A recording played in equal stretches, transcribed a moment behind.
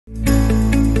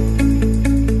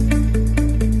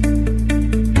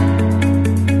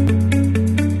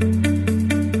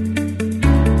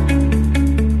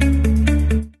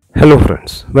Hello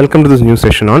friends, welcome to this new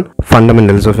session on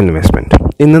Fundamentals of Investment.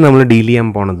 ഇന്ന് നമ്മൾ deal ചെയ്യാൻ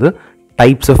പോണത്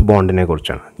ടൈപ്സ് ഓഫ് ബോണ്ടിനെ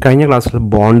കുറിച്ചാണ്. കഴിഞ്ഞ ക്ലാസ്സിൽ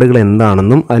ബോണ്ടുകൾ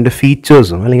എന്താണെന്നും അതിൻ്റെ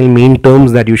ഫീച്ചേഴ്സും അല്ലെങ്കിൽ main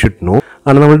terms that you should know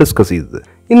ആണ് നമ്മൾ ഡിസ്കസ് ചെയ്തത്.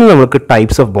 ഇന്ന് നമുക്ക്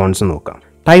ടൈപ്സ് ഓഫ് ബോണ്ട്സ് നോക്കാം.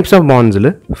 Types of ബോണ്ട്സിൽ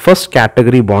first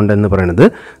category bond എന്ന് പറയുന്നത്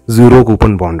zero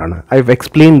coupon ബോണ്ടാണ്. I have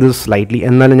explain this slightly,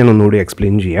 എന്നാലും ഞാൻ ഒന്നുകൂടി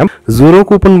എക്സ്പ്ലെയിൻ ചെയ്യാം. സീറോ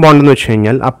കൂപ്പൺ ബോണ്ട് എന്ന് വെച്ച്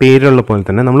കഴിഞ്ഞാൽ ആ പേരുള്ള പോലെ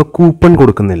തന്നെ നമ്മൾ കൂപ്പൺ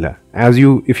കൊടുക്കുന്നില്ല.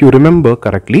 If you remember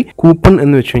correctly, coupon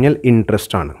എന്ന് വെച്ച് കഴിഞ്ഞാൽ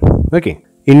ഇൻട്രസ്റ്റ് ആണ്. ഓക്കെ,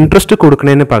 ഇൻട്രസ്റ്റ്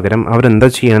കൊടുക്കുന്നതിന് പകരം അവരെന്താ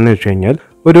ചെയ്യാന്ന് വെച്ച് കഴിഞ്ഞാൽ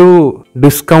ഒരു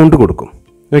ഡിസ്കൗണ്ട് കൊടുക്കും.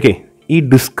 ഓക്കെ, ഈ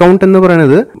ഡിസ്കൗണ്ട് എന്ന്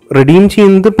പറയുന്നത് റിഡീം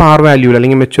ചെയ്യുന്നത് പാർ വാല്യൂ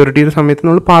അല്ലെങ്കിൽ മെച്യൂരിറ്റിയുടെ സമയത്ത്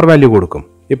നമ്മൾ പാർ വാല്യൂ കൊടുക്കും.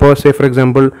 ഇപ്പോൾ സേ ഫോർ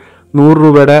എക്സാമ്പിൾ 100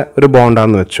 രൂപയുടെ ഒരു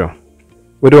ബോണ്ടാണെന്ന് വെച്ചോ,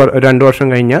 ഒരു 2 വർഷം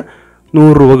കഴിഞ്ഞാൽ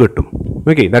 100 രൂപ കിട്ടും.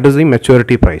 Okay, that is the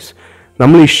maturity price.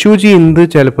 നമ്മൾ ഇഷ്യൂ ചെയ്യുന്നത്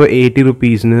ചിലപ്പോൾ 80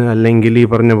 റുപ്പീസിന് അല്ലെങ്കിൽ ഈ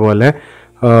പറഞ്ഞ പോലെ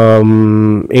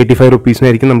 85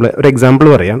 റുപ്പീസിനായിരിക്കും. നമ്മൾ ഒരു എക്സാമ്പിൾ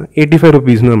പറയാം, 85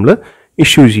 റുപ്പീസിന് നമ്മൾ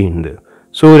ഇഷ്യൂ ചെയ്യുന്നത്.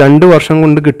 സോ 2 വർഷം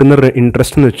കൊണ്ട് കിട്ടുന്ന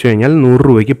ഇൻട്രസ്റ്റ് എന്ന് വെച്ച് കഴിഞ്ഞാൽ 100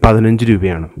 രൂപയ്ക്ക് 15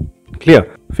 രൂപയാണ്. ക്ലിയർ?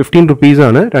 15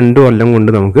 റുപ്പീസാണ് 2 കൊല്ലം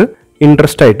കൊണ്ട് നമുക്ക്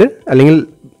ഇൻട്രസ്റ്റ് ആയിട്ട്, അല്ലെങ്കിൽ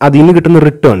അതിൽ നിന്ന് കിട്ടുന്ന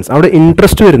റിട്ടേൺസ്. അവിടെ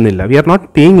ഇൻട്രസ്റ്റ് വരുന്നില്ല, V are not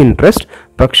paying interest.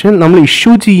 പക്ഷെ നമ്മൾ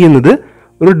ഇഷ്യൂ ചെയ്യുന്നത്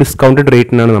ഒരു ഡിസ്കൗണ്ടഡ്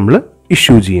റേറ്റിനാണ് നമ്മൾ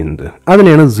ഇഷ്യൂ ചെയ്യുന്നത്.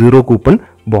 അതിനെയാണ് സീറോ കൂപ്പൺ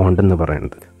ബോണ്ട് എന്ന്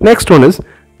പറയുന്നത്. Next one is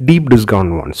deep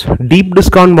discount bonds. Deep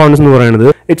discount bonds എന്ന് പറയുന്നത്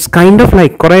ഇറ്റ്സ് കൈൻഡ് ഓഫ്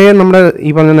ലൈക്ക് കുറേ നമ്മുടെ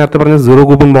ഈ നേരത്തെ പറഞ്ഞ സീറോ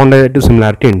കൂപ്പൺ ബോണ്ടായിട്ട്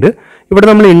സിമിലാരിറ്റി ഉണ്ട്. ഇവിടെ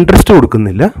നമ്മൾ ഇൻട്രസ്റ്റ്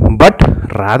കൊടുക്കുന്നില്ല, but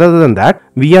rather than that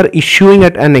we R issuing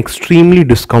at an extremely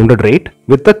discounted rate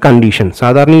with a condition.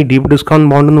 സാധാരണ ഈ ഡീപ് ഡിസ്കൗണ്ട്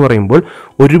ബോണ്ട് എന്ന് പറയുമ്പോൾ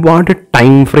ഒരുപാട്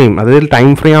ടൈം ഫ്രെയിം, അതായത്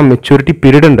ടൈം ഫ്രെയിം ആ മെച്യൂരിറ്റി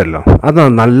പീരീഡ് ഉണ്ടല്ലോ, അത്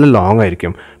നല്ല ലോങ്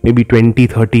ആയിരിക്കും. മേ ബി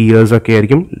 20-30 ഇയേഴ്സ് ഒക്കെ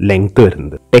ആയിരിക്കും ലെങ്ത്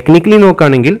വരുന്നത്. ടെക്നിക്കലി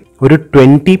നോക്കുകയാണെങ്കിൽ ഒരു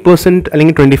 20%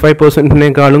 അല്ലെങ്കിൽ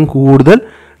 25%-നേക്കാളും കൂടുതൽ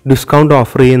ഡിസ്കൗണ്ട്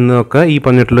ഓഫർ ചെയ്യുന്നതൊക്കെ ഈ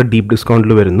പറഞ്ഞിട്ടുള്ള ഡീപ്പ്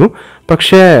ഡിസ്കൗണ്ടിൽ വരുന്നു.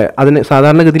 പക്ഷേ അതിന്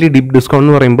സാധാരണഗതിയിൽ ഡീപ്പ് ഡിസ്കൗണ്ട്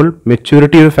എന്ന് പറയുമ്പോൾ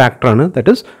മെച്യൂരിറ്റി ഒരു ഫാക്ടറാണ്.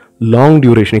 That is long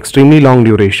duration, extremely long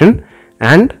duration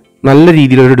and നല്ല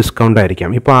രീതിയിലൊരു ഡിസ്കൗണ്ട്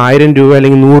ആയിരിക്കാം. ഇപ്പോൾ 1000 രൂപ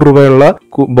അല്ലെങ്കിൽ 100 രൂപയുള്ള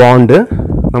ബോണ്ട്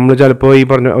നമ്മൾ ചിലപ്പോൾ ഈ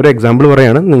പറഞ്ഞ ഒരു എക്സാമ്പിൾ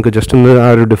പറയുകയാണ്, നിങ്ങൾക്ക് ജസ്റ്റ് ഒന്ന് ആ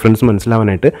ഒരു ഡിഫറൻസ്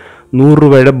മനസ്സിലാവാനായിട്ട്. 100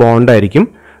 രൂപയുടെ ബോണ്ടായിരിക്കും,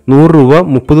 100 രൂപ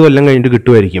 30 കൊല്ലം കഴിഞ്ഞിട്ട്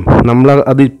കിട്ടുമായിരിക്കും. നമ്മൾ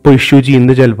അത് ഇപ്പോൾ ഇഷ്യൂ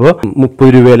ചെയ്യുന്നത് ചിലപ്പോൾ 30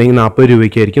 രൂപ അല്ലെങ്കിൽ 40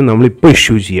 രൂപയ്ക്കായിരിക്കും നമ്മളിപ്പോൾ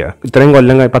ഇഷ്യൂ ചെയ്യുക. ഇത്രയും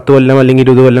കൊല്ലം 10 കൊല്ലം അല്ലെങ്കിൽ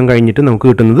 20 കൊല്ലം കഴിഞ്ഞിട്ട് നമുക്ക്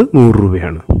കിട്ടുന്നത് 100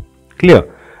 രൂപയാണ്. ക്ലിയർ?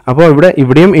 അപ്പോൾ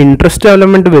ഇവിടെയും ഇൻട്രസ്റ്റ്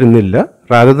എലമെന്റ് വരുന്നില്ല.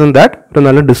 റാദർ ദാൻ ദാറ്റ് ഒരു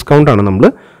നല്ല ഡിസ്കൗണ്ടാണ് നമ്മൾ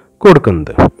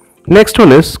കൊടുക്കുന്നത്. Next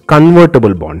one is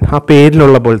convertible bond. ആ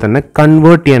പേരിലുള്ള പോലെ തന്നെ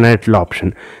കൺവേർട്ട് ചെയ്യാനായിട്ടുള്ള option.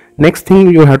 Next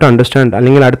thing you have to understand,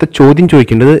 അല്ലെങ്കിൽ അടുത്ത ചോദ്യം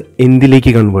ചോദിക്കേണ്ടത്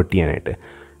എന്തിലേക്ക് കൺവേർട്ട് ചെയ്യാനായിട്ട്.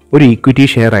 ഒരു ഈക്വിറ്റി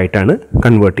ഷെയർ ആയിട്ടാണ്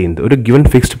കൺവേർട്ട് ചെയ്യുന്നത്. ഒരു ഗിവൻ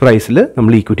ഫിക്സ്ഡ് പ്രൈസിൽ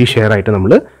നമ്മൾ ഈക്വിറ്റി ഷെയർ ആയിട്ട്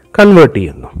നമ്മൾ കൺവേർട്ട്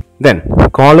ചെയ്യുന്നു. Then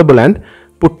callable and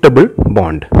പുട്ടബിൾ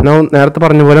bond. നേരത്തെ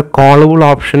പറഞ്ഞ പോലെ കോളബിൾ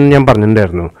ഓപ്ഷൻ ഞാൻ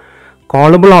പറഞ്ഞിട്ടുണ്ടായിരുന്നു.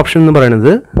 കോളബിൾ ഓപ്ഷൻ എന്ന്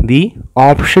പറയുന്നത് ദി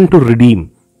ഓപ്ഷൻ ടു റിഡീം.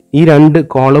 ഈ രണ്ട്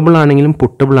കോളബിൾ ആണെങ്കിലും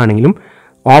പുട്ടബിൾ ആണെങ്കിലും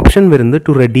ഓപ്ഷൻ വരുന്നത്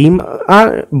ടു റെഡീം, ആ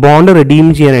ബോണ്ട് റെഡീം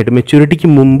ചെയ്യാനായിട്ട്, മെച്യൂരിറ്റിക്ക്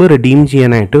മുമ്പ് റെഡീം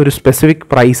ചെയ്യാനായിട്ട്, ഒരു സ്പെസിഫിക്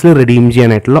പ്രൈസിൽ റെഡീം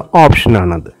ചെയ്യാനായിട്ടുള്ള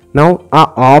ഓപ്ഷനാണത്. നൗ ആ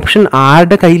ഓപ്ഷൻ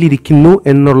ആരുടെ കയ്യിലിരിക്കുന്നു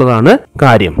എന്നുള്ളതാണ്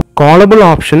കാര്യം. കോളബിൾ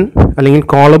ഓപ്ഷൻ അല്ലെങ്കിൽ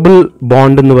കോളബിൾ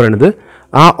ബോണ്ട് എന്ന് പറയുന്നത്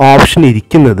ആ ഓപ്ഷൻ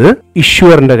ഇരിക്കുന്നത്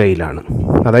ഇഷ്യൂവറിന്റെ കയ്യിലാണ്.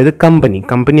 അതായത്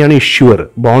കമ്പനിയാണ് ഇഷ്യൂവർ.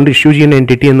 ബോണ്ട് ഇഷ്യൂ ചെയ്യുന്ന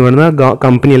എൻറ്റിറ്റി എന്ന് പറയുന്നത്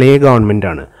കമ്പനി അല്ലെങ്കിൽ ഗവൺമെന്റ്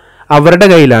ആണ്. അവരുടെ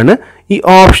കയ്യിലാണ് ഈ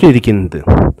ഓപ്ഷൻ ഇരിക്കുന്നത്.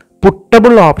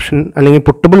 പുട്ടബിൾ ഓപ്ഷൻ അല്ലെങ്കിൽ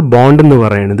പുട്ടബിൾ ബോണ്ട് എന്ന്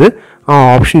പറയുന്നത് ആ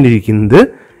ഓപ്ഷൻ ഇരിക്കുന്നത്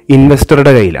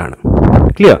ഇൻവെസ്റ്ററുടെ കയ്യിലാണ്.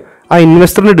 ക്ലിയർ? ആ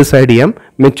ഇൻവെസ്റ്ററിന് ഡിസൈഡ് ചെയ്യാം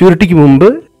മെച്യൂരിറ്റിക്ക് മുമ്പ്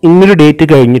ഇന്നൊരു ഡേറ്റ്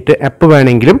കഴിഞ്ഞിട്ട് എപ്പോൾ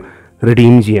വേണമെങ്കിലും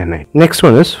റിഡീം ചെയ്യാനായി. Next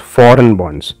one is foreign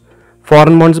bonds.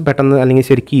 Foreign bonds പെട്ടെന്ന് അല്ലെങ്കിൽ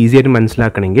ശരിക്കും ഈസി ആയിട്ട്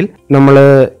മനസ്സിലാക്കണമെങ്കിൽ നമ്മൾ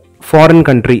ഫോറിൻ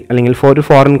കൺട്രി അല്ലെങ്കിൽ ഒരു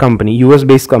foreign company, US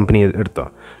based company എടുത്തോ.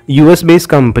 US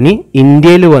ബേസ്ഡ് കമ്പനി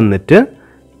ഇന്ത്യയിൽ വന്നിട്ട്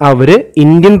അവർ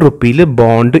ഇന്ത്യൻ റുപ്പിയിൽ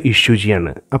ബോണ്ട് ഇഷ്യൂ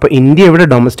ചെയ്യാണ്. അപ്പോൾ ഇന്ത്യ ഇവിടെ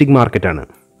ഡൊമസ്റ്റിക് മാർക്കറ്റാണ്.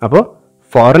 അപ്പോൾ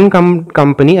ഫോറിൻ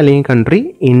കമ്പനി അല്ലെങ്കിൽ കൺട്രി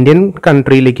ഇന്ത്യൻ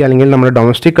കൺട്രിയിലേക്ക് അല്ലെങ്കിൽ നമ്മുടെ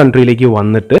ഡൊമസ്റ്റിക് കൺട്രിയിലേക്ക്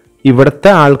വന്നിട്ട് ഇവിടുത്തെ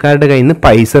ആൾക്കാരുടെ കയ്യിൽ നിന്ന്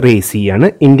പൈസ റേസ് ചെയ്യാണ്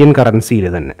ഇന്ത്യൻ കറൻസിയിൽ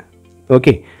തന്നെ.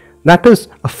 Okay, that is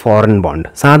A foreign bond.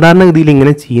 സാധാരണഗതിയിൽ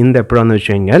ഇങ്ങനെ ചെയ്യുന്നത് എപ്പോഴാണെന്ന്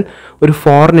വെച്ച് കഴിഞ്ഞാൽ ഒരു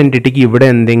ഫോറിൻ എൻറ്റിറ്റിക്ക് ഇവിടെ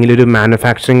എന്തെങ്കിലും ഒരു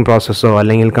മാനുഫാക്ചറിങ് പ്രോസസ്സോ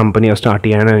അല്ലെങ്കിൽ കമ്പനിയോ സ്റ്റാർട്ട്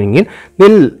ചെയ്യാനാണെങ്കിൽ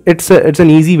it's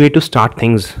an easy way to start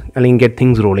things അല്ലെങ്കിൽ get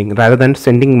things rolling rather than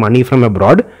sending money from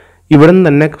abroad. ഇവിടെ നിന്ന്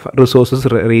തന്നെ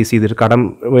റിസോഴ്സസ് റേസ് ചെയ്തിട്ട് കടം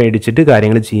മേടിച്ചിട്ട്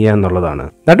കാര്യങ്ങൾ ചെയ്യുക എന്നുള്ളതാണ്.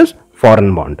 That is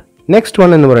foreign bond. Next one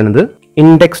എന്ന് പറയുന്നത്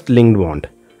indexed linked bond.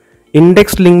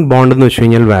 Indexed linked bond എന്ന് വെച്ച്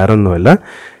കഴിഞ്ഞാൽ വേറെ ഒന്നുമല്ല,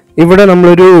 ഇവിടെ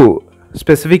നമ്മളൊരു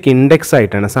സ്പെസിഫിക് ഇൻഡെക്സ്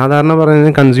ആയിട്ടാണ് സാധാരണ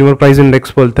പറയുന്നത്. കൺസ്യൂമർ പ്രൈസ്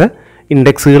ഇൻഡെക്സ് പോലത്തെ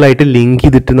ഇൻഡെക്സുകളായിട്ട് ലിങ്ക്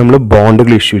ചെയ്തിട്ട് നമ്മൾ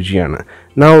ബോണ്ടുകൾ ഇഷ്യൂ ചെയ്യാണ്.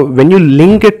 Now when you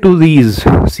link it to these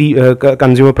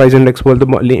consumer price index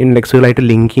പോലത്തെ ഇൻഡെക്സുകളായിട്ട്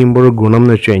ലിങ്ക് ചെയ്യുമ്പോൾ ഗുണം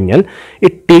എന്ന് വെച്ച് കഴിഞ്ഞാൽ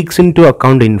it takes in to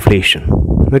account inflation.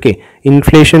 Okay,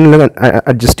 ഇൻഫ്ലേഷനിൽ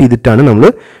adjust ചെയ്തിട്ടാണ് നമ്മൾ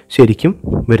ശരിക്കും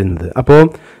വരുന്നത്. അപ്പോൾ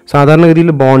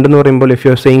സാധാരണഗതിയിൽ ബോണ്ട് എന്ന് പറയുമ്പോൾ if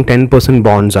you are saying 10%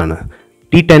 bonds ആണ്,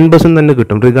 ഈ 10% തന്നെ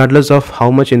കിട്ടും regardless of how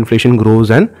much inflation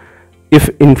gross. And if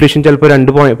inflation ചിലപ്പോൾ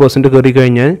 2% കയറി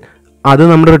കഴിഞ്ഞാൽ അത്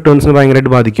നമ്മുടെ റിട്ടേൺസിന്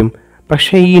ഭയങ്കരമായിട്ട് ബാധിക്കും.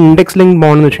 പക്ഷേ ഈ ഇൻഡെക്സ് ലിങ്ക്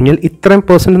ബോണ്ട് എന്ന് വെച്ച് കഴിഞ്ഞാൽ ഇത്രയും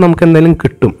പെർസെൻറ്റ് നമുക്ക് എന്തായാലും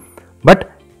കിട്ടും, ബട്ട്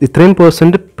ഇത്രയും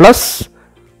percent plus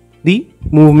the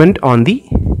movement on the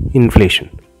inflation.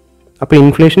 അപ്പോൾ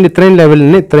ഇൻഫ്ലേഷൻ ഇത്രയും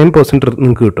ലെവലിന് ഇത്രയും പെർസെൻറ്റ്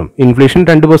നിങ്ങൾക്ക് കിട്ടും. ഇൻഫ്ലേഷൻ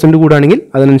 2% കൂടുകയാണെങ്കിൽ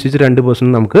അതിനനുസരിച്ച്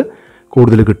 2% നമുക്ക്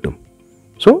കൂടുതൽ കിട്ടും.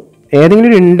 സോ ഏതെങ്കിലും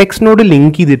ഒരു ഇൻഡെക്സിനോട്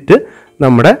ലിങ്ക് ചെയ്തിട്ട്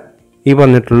നമ്മുടെ ഈ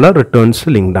പറഞ്ഞിട്ടുള്ള റിട്ടേൺസ്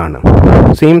ലിങ്ക്ഡ് ആണ്.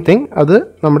 സെയിം തിങ് അത്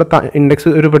നമ്മുടെ ഇൻഡെക്സ്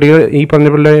ഒരു പർട്ടിക്കുലർ ഈ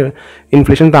പറഞ്ഞിട്ടുള്ള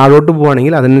ഇൻഫ്ലേഷൻ താഴോട്ട്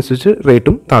പോവുകയാണെങ്കിൽ അതിനനുസരിച്ച്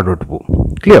റേറ്റും താഴോട്ട് പോകും.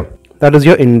 Clear? That is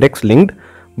your index linked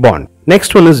bond.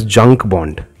 Next one is junk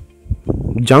bond.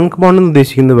 Junk bond എന്ന്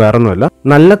ഉദ്ദേശിക്കുന്നത് വേറെ ഒന്നുമല്ല,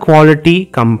 നല്ല ക്വാളിറ്റി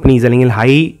കമ്പനീസ് അല്ലെങ്കിൽ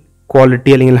ഹൈ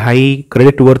ക്വാളിറ്റി അല്ലെങ്കിൽ ഹൈ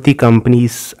ക്രെഡിറ്റ് വർത്തി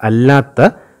കമ്പനീസ് അല്ലാത്ത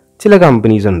ചില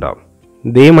കമ്പനീസ് ഉണ്ടാവും.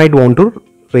 They might want to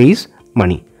raise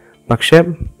മണി. പക്ഷേ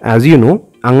ആസ് യു നോ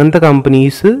അങ്ങനത്തെ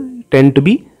companies tend to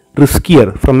B riskier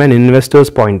from an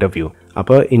investors point of view.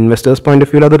 അപ്പോൾ ഇൻവെസ്റ്റേഴ്സ് പോയിന്റ്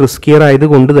ഓഫ് വ്യൂ അത് riskier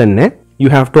ആയതുകൊണ്ട് തന്നെ you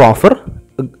have to offer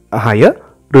higher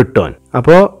return.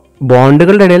 അപ്പോൾ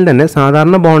ബോണ്ടുകളുടെ ഇടയിൽ തന്നെ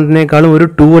സാധാരണ ബോണ്ടിനേക്കാളും ഒരു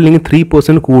 2 അല്ലെങ്കിൽ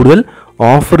 3% കൂടുതൽ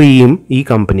ഓഫർ ചെയ്യും ഈ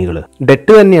കമ്പനികൾ.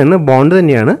 ഡെറ്റ് തന്നെയാണ്, ബോണ്ട്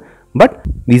തന്നെയാണ്, but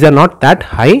these are not that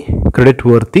high credit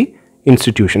worthy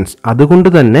institutions. അതുകൊണ്ട്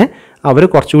തന്നെ അവർ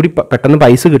കുറച്ചുകൂടി പെട്ടെന്ന്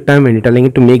പൈസ കിട്ടാൻ വേണ്ടിയിട്ട്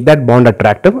അല്ലെങ്കിൽ to make that bond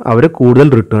attractive അവർ കൂടുതൽ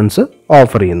റിട്ടേൺസ്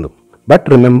ഓഫർ ചെയ്യുന്നു. But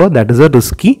remember that is a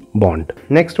risky bond.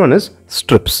 Next one is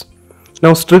strips.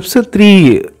 Now strips are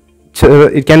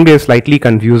it can be a slightly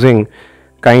confusing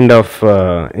kind of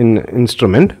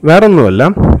instrument. വേറെ ഒന്നുമല്ല,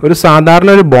 ഒരു സാധാരണ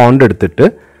ഒരു ബോണ്ട് എടുത്തിട്ട്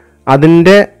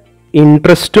അതിൻ്റെ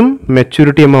ഇൻട്രസ്റ്റും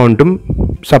maturity എമൗണ്ടും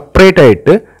separate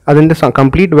ആയിട്ട് അതിൻ്റെ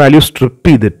കംപ്ലീറ്റ് വാല്യൂ സ്ട്രിപ്പ്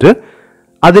ചെയ്തിട്ട്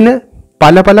അതിന്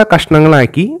പല പല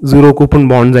കഷ്ണങ്ങളാക്കി 0 കൂപ്പൺ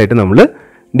ബോണ്ട്സ് ആയിട്ട് നമ്മൾ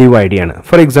ഡിവൈഡ് ചെയ്യാണ്.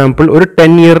 ഫോർ എക്സാമ്പിൾ ഒരു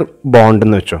 10-year ബോണ്ട്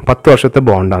എന്ന് വെച്ചോ, 10 വർഷത്തെ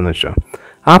ബോണ്ടാന്ന് വെച്ചോ,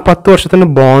 ആ 10 വർഷത്തിന്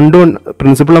ബോണ്ടും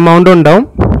പ്രിൻസിപ്പൽ എമൗണ്ടും ഉണ്ടാവും,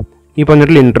 ഈ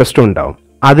പറഞ്ഞിട്ടുള്ള ഇൻട്രസ്റ്റും ഉണ്ടാവും.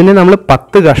 അതിനെ നമ്മൾ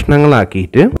 10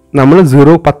 കഷ്ണങ്ങളാക്കിയിട്ട് നമ്മൾ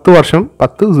 10 വർഷം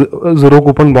 10 0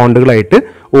 കൂപ്പൺ ബോണ്ടുകളായിട്ട്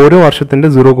ഓരോ വർഷത്തിൻ്റെ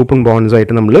 0 കൂപ്പൺ ബോണ്ട്സ്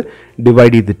ആയിട്ട് നമ്മൾ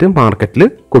ഡിവൈഡ് ചെയ്തിട്ട് മാർക്കറ്റിൽ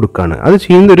കൊടുക്കുകയാണ്. അത്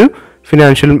ചെയ്യുന്നൊരു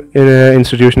ഫിനാൻഷ്യൽ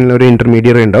ഇൻസ്റ്റിറ്റ്യൂഷനിൽ ഒരു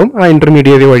ഇൻ്റർമീഡിയറി ഉണ്ടാവും. ആ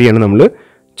ഇൻ്റർമീഡിയറി വഴിയാണ് നമ്മൾ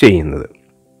ചെയ്യുന്നത്.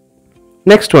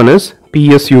 Next one is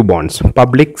PSU Bonds,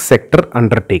 public sector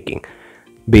undertaking.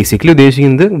 Basically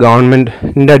ഉദ്ദേശിക്കുന്നത്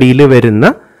ഗവൺമെൻറ്റിൻ്റെ അടിയിൽ വരുന്ന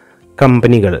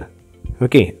കമ്പനികൾ,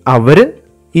 ഓക്കെ, അവർ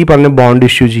ഈ പറഞ്ഞ ബോണ്ട്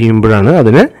ഇഷ്യൂ ചെയ്യുമ്പോഴാണ്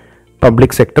അതിന്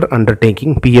public sector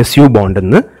undertaking PSU bond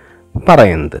എന്ന്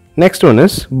പറയുന്നത്. Next one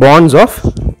is bonds of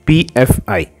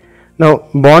PFI. Now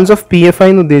bonds of PFI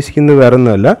എന്ന് ഉദ്ദേശിക്കുന്നത് വേറെ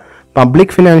ഒന്നുമല്ല,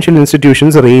 പബ്ലിക് ഫിനാൻഷ്യൽ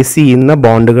ഇൻസ്റ്റിറ്റ്യൂഷൻസ് റേസ് ചെയ്യുന്ന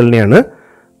ബോണ്ടുകളിനെയാണ്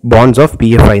ബോണ്ട്സ് ഓഫ്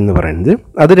PFI എന്ന് പറയുന്നത്.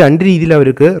 അത് 2 രീതിയിൽ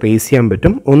അവർക്ക് റേസ് ചെയ്യാൻ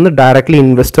പറ്റും. ഒന്ന് ഡയറക്റ്റ്ലി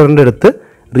ഇൻവെസ്റ്ററിൻ്റെ അടുത്ത്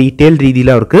റീറ്റെയിൽ രീതിയിൽ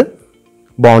അവർക്ക്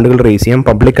ബോണ്ടുകൾ റേസ് ചെയ്യാം,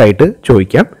 പബ്ലിക്കായിട്ട്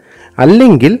ചോദിക്കാം.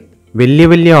 അല്ലെങ്കിൽ വലിയ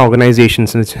വലിയ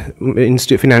ഓർഗനൈസേഷൻസ്,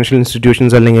 ഫിനാൻഷ്യൽ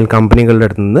ഇൻസ്റ്റിറ്റ്യൂഷൻസ് അല്ലെങ്കിൽ കമ്പനികളുടെ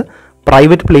അടുത്ത് നിന്ന്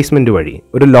പ്രൈവറ്റ് പ്ലേസ്മെൻറ്റ് വഴി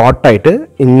ഒരു ലോട്ടായിട്ട്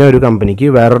ഇന്ന ഒരു കമ്പനിക്ക്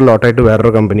വേറൊരു ലോട്ടായിട്ട്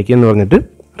വേറൊരു കമ്പനിക്ക് എന്ന് പറഞ്ഞിട്ട്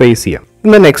റേസ് ചെയ്യാം.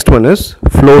 പിന്നെ next one is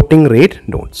floating rate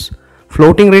notes.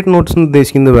 Floating rate notes എന്ന്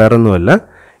ഉദ്ദേശിക്കുന്നത് വേറെ ഒന്നുമല്ല,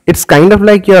 it's kind of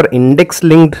like your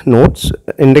index-linked notes,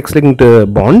 index-linked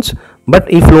bonds, but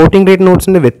ഈ ഫ്ലോട്ടിംഗ് റേറ്റ്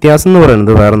നോട്ട്സിൻ്റെ വ്യത്യാസം എന്ന്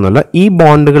പറയുന്നത് വേറെ ഒന്നുമല്ല, ഈ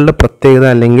ബോണ്ടുകളുടെ പ്രത്യേകത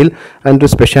അല്ലെങ്കിൽ അതിൻ്റെ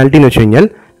ഒരു സ്പെഷ്യാലിറ്റി എന്ന് വെച്ച് കഴിഞ്ഞാൽ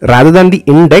റാദർ ദാൻ ദി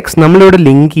ഇൻഡെക്സ് നമ്മളിവിടെ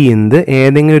ലിങ്ക് ചെയ്യുന്നത്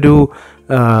ഏതെങ്കിലും ഒരു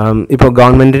ഇപ്പോൾ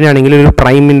ഗവൺമെൻറ്റിന് ആണെങ്കിൽ ഒരു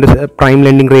പ്രൈം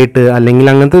ലെൻഡിങ് റേറ്റ് അല്ലെങ്കിൽ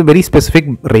അങ്ങനത്തെ very specific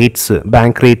rates,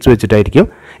 bank rates വെച്ചിട്ടായിരിക്കും.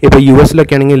 ഇപ്പോൾ US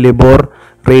ആണെങ്കിൽ ലിബോർ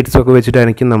റേറ്റ്സ് ഒക്കെ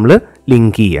വെച്ചിട്ടായിരിക്കും നമ്മൾ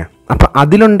ലിങ്ക് ചെയ്യുക. അപ്പോൾ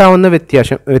അതിലുണ്ടാവുന്ന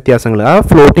വ്യത്യാസങ്ങൾ ആ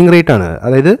ഫ്ലോട്ടിംഗ് റേറ്റ് ആണ്.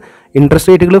 അതായത്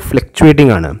ഇൻട്രസ്റ്റ് റേറ്റുകൾ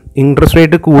ഫ്ലക്ച്വേറ്റിംഗ് ആണ്. ഇൻട്രസ്റ്റ്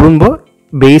റേറ്റ് കൂടുമ്പോൾ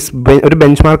ഒരു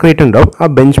ബെഞ്ച് മാർക്ക് റേറ്റ് ഉണ്ടാവും. ആ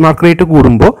ബെഞ്ച് മാർക്ക് റേറ്റ്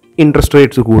കൂടുമ്പോൾ ഇൻട്രസ്റ്റ്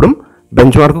റേറ്റ്സ് കൂടും,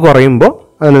 ബെഞ്ച് മാർക്ക് കുറയുമ്പോൾ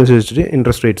അതിനനുസരിച്ചിട്ട്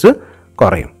ഇൻട്രസ്റ്റ് റേറ്റ്സ്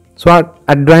കുറയും. സോ ആ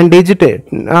അഡ്വാൻറ്റേജ്,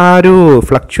 ആ ഒരു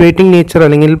ഫ്ലക്ച്വേറ്റിംഗ് നേച്ചർ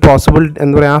അല്ലെങ്കിൽ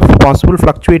പോസിബിൾ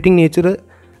ഫ്ലക്ച്വേറ്റിംഗ് നേച്ചർ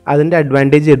അതിൻ്റെ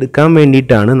അഡ്വാൻറ്റേജ് എടുക്കാൻ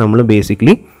വേണ്ടിയിട്ടാണ് നമ്മൾ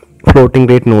ബേസിക്കലി ഫ്ലോട്ടിംഗ്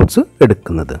റേറ്റ് നോട്ട്സ്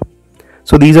എടുക്കുന്നത്.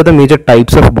 So these are the major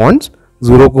types of bonds: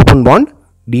 zero coupon bond,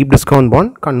 deep discount bond,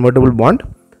 convertible bond,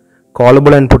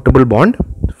 callable and puttable bond,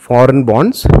 foreign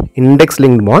bonds, index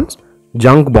linked bonds,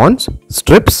 junk bonds,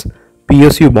 strips,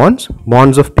 PSU bonds,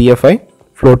 bonds of PFI,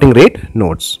 floating rate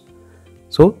notes.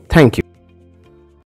 So thank you.